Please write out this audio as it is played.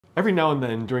Every now and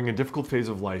then, during a difficult phase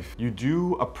of life, you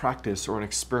do a practice or an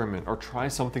experiment or try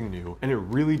something new, and it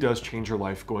really does change your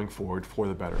life going forward for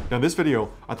the better. Now, in this video,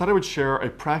 I thought I would share a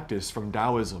practice from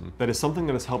Taoism that is something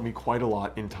that has helped me quite a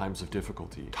lot in times of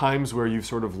difficulty. Times where you've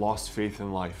sort of lost faith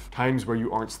in life, times where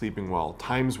you aren't sleeping well,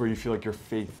 times where you feel like your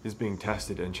faith is being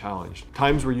tested and challenged,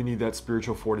 times where you need that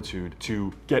spiritual fortitude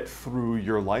to get through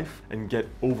your life and get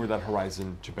over that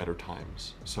horizon to better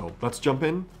times. So let's jump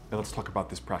in and let's talk about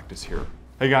this practice here.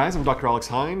 Hey guys, I'm Dr. Alex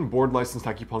Heyne, board licensed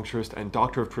acupuncturist and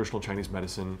doctor of traditional Chinese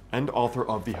medicine and author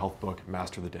of the health book,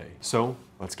 Master the Day. So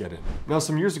let's get in. Now,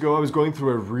 some years ago, I was going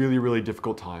through a really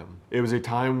difficult time. It was a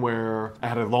time where I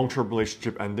had a long-term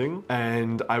relationship ending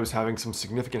and I was having some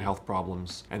significant health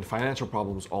problems and financial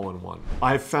problems all in one.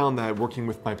 I've found that working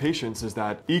with my patients is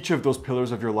that each of those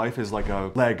pillars of your life is like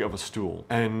a leg of a stool,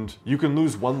 and you can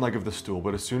lose one leg of the stool,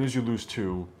 but as soon as you lose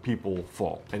two, people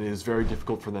fall, and it is very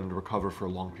difficult for them to recover for a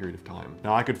long period of time.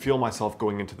 Now, I could feel myself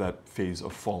going into that phase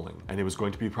of falling, and it was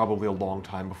going to be probably a long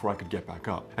time before I could get back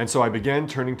up. And so I began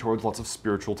turning towards lots of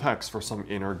spiritual texts for some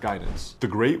inner guidance. The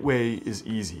great way is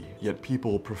easy, yet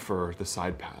people prefer the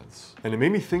side paths. And it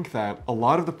made me think that a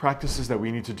lot of the practices that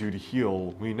we need to do to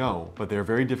heal, we know, but they're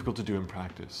very difficult to do in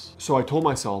practice. So I told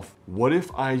myself, what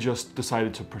if I just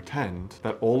decided to pretend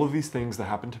that all of these things that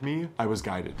happened to me, I was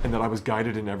guided, and that I was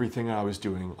guided in everything I was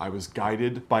doing. I was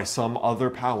guided by some other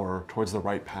power towards the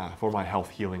right path for my health,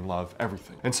 healing, love,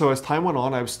 everything. And so as time went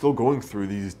on, I was still going through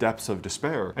these depths of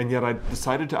despair, and yet I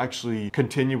decided to actually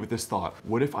continue with this thought.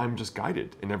 What if I'm just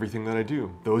guided in everything that I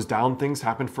do? Those down things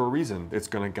happen for a reason. It's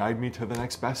gonna guide me to the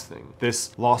next best thing.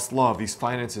 This lost love, these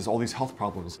finances, all these health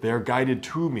problems, they're guided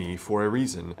to me for a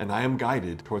reason, and I am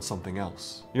guided towards something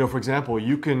else. You know, for example,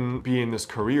 you can be in this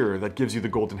career that gives you the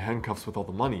golden handcuffs with all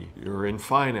the money. You're in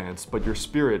finance, but your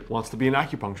spirit wants to be an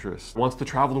acupuncturist, wants to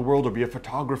travel the world or be a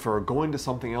photographer or go into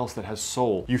something else that has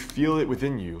soul. You feel it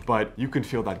within you, but you can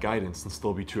feel that guidance and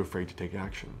still be too afraid to take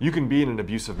action. You can be in an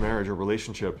abusive marriage or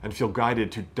relationship and feel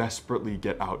guided to desperately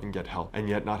get out and get help, and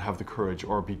yet not have the courage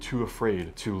or be too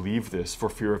afraid to leave this for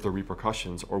fear of the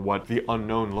repercussions or what the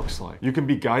unknown looks like. You can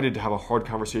be guided to have a hard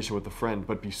conversation with a friend,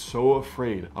 but be so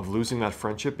afraid of losing that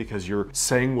friendship because you're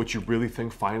saying what you really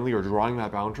think finally or drawing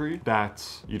that boundary that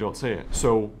you don't say it.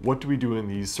 So what do we do in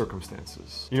these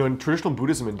circumstances? You know, in traditional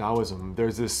Buddhism and Taoism,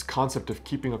 there's this concept of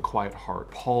keeping a quiet heart,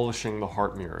 polishing the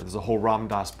heart mirror. There's a whole Ram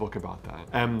Dass book about that.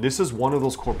 And this is one of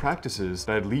those core practices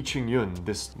that Li Qingyun,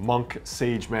 this monk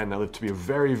sage man that lived to be a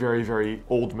very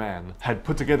old man, had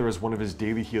put together as one of his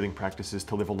daily healing practices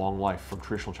to live a long life from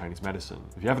traditional Chinese medicine.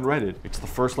 If you haven't read it, it's the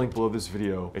first link below this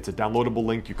video. It's a downloadable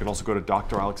link. You can also go to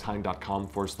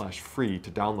dralexheyne.com/free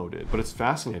to download it. But it's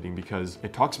fascinating because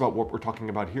it talks about what we're talking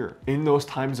about here. In those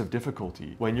times of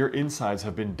difficulty, when your insides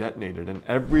have been detonated and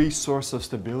every source of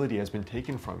stability has been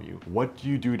taken from you, what do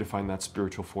you do to find that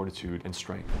spiritual fortitude and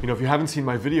strength? You know, if you haven't seen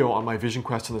my video on my vision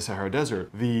quest in the Sahara Desert,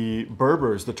 the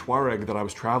Berbers, the Tuareg that I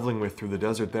was traveling with through the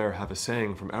desert there, have a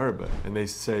saying from Arabic, and they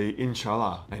say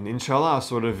inshallah, and inshallah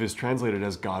sort of is translated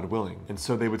as God willing. And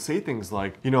so they would say things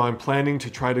like, you know, I'm planning to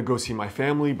try to go see my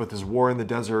family, but there's war in the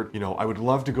desert, you know, I would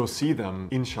love to go see them,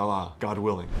 inshallah, God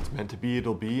willing. It's meant to be,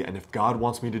 it'll be, and if God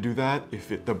wants me to do that, if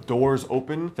the door's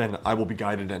open, then I will be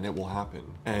guided and it will happen.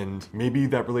 And maybe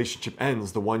that relationship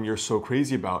ends, the one you're so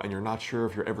crazy about, and you're not sure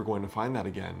if you're ever going to find that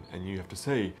again, and you have to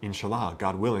say, inshallah,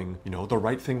 God willing, you know, the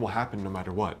right thing will happen no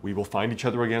matter what. We will find each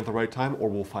other again at the right time, or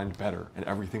we'll find better, and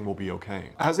everything will be okay.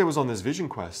 As I was on this vision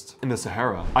quest in the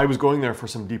Sahara, I was going there for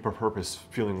some deeper purpose,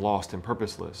 feeling lost and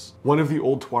purposeless. One of the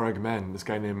old Tuareg men, this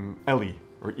guy named Eli,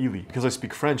 or Eli. Because I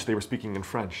speak French, they were speaking in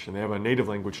French, and they have a native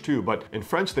language too, but in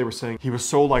French they were saying he was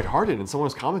so lighthearted, and someone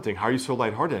was commenting, how are you so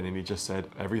lighthearted? And he just said,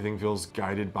 everything feels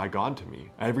guided by God to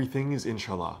me. Everything is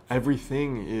inshallah.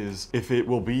 Everything is, if it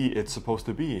will be, it's supposed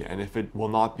to be, and if it will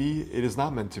not be, it is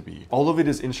not meant to be. All of it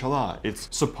is inshallah. It's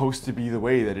supposed to be the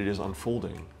way that it is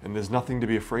unfolding, and there's nothing to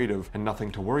be afraid of and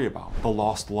nothing to worry about. The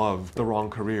lost love, the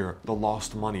wrong career, the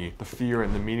lost money, the fear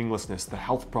and the meaninglessness, the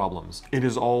health problems, it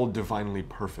is all divinely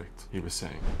perfect, he was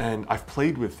saying. And I've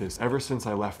played with this ever since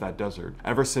I left that desert,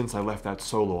 ever since I left that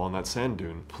solo on that sand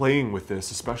dune, playing with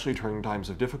this, especially during times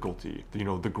of difficulty. You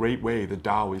know, the great way, the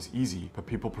Tao is easy, but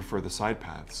people prefer the side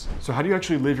paths. So how do you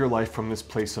actually live your life from this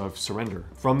place of surrender,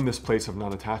 from this place of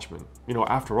non-attachment? You know,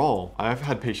 after all, I've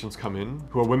had patients come in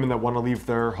who are women that want to leave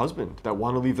their husband, that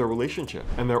want to leave their relationship,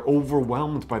 and they're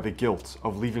overwhelmed by the guilt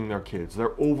of leaving their kids.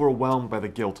 They're overwhelmed by the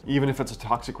guilt, even if it's a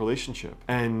toxic relationship.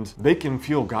 And they can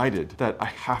feel guided that I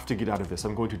have to get out of this this.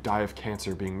 I'm going to die of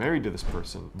cancer being married to this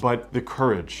person. But the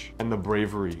courage and the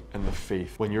bravery and the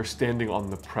faith when you're standing on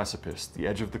the precipice, the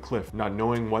edge of the cliff, not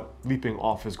knowing what leaping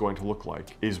off is going to look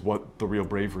like, is what the real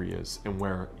bravery is, and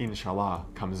where inshallah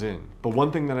comes in. But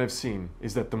one thing that I've seen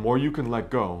is that the more you can let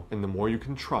go and the more you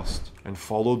can trust and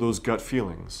follow those gut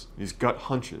feelings, these gut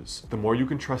hunches, the more you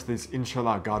can trust this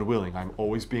inshallah, God willing, I'm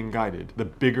always being guided, the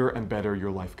bigger and better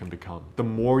your life can become. The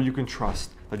more you can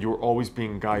trust that you're always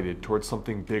being guided towards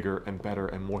something bigger and better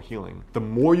and more healing. The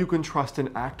more you can trust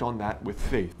and act on that with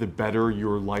faith, the better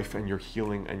your life and your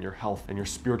healing and your health and your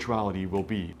spirituality will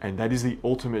be. And that is the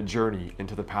ultimate journey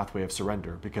into the pathway of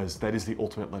surrender, because that is the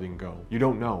ultimate letting go. You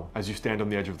don't know, as you stand on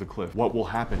the edge of the cliff, what will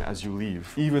happen as you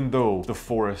leave. Even though the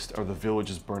forest or the village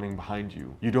is burning behind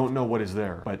you, you don't know what is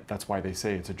there, but that's why they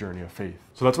say it's a journey of faith.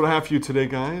 So that's what I have for you today,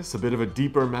 guys. A bit of a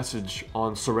deeper message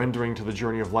on surrendering to the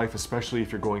journey of life, especially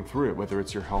if you're going through it, whether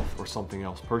it's your health or something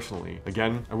else personally.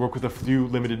 Again, I work with a few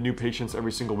limited new patients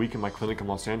every single week in my clinic in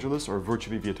Los Angeles, or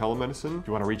virtually via telemedicine. If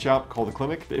you want to reach out, call the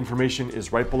clinic. The information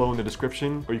is right below in the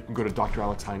description, or you can go to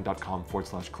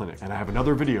dralexheyne.com/clinic. And I have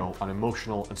another video on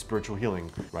emotional and spiritual healing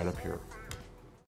right up here.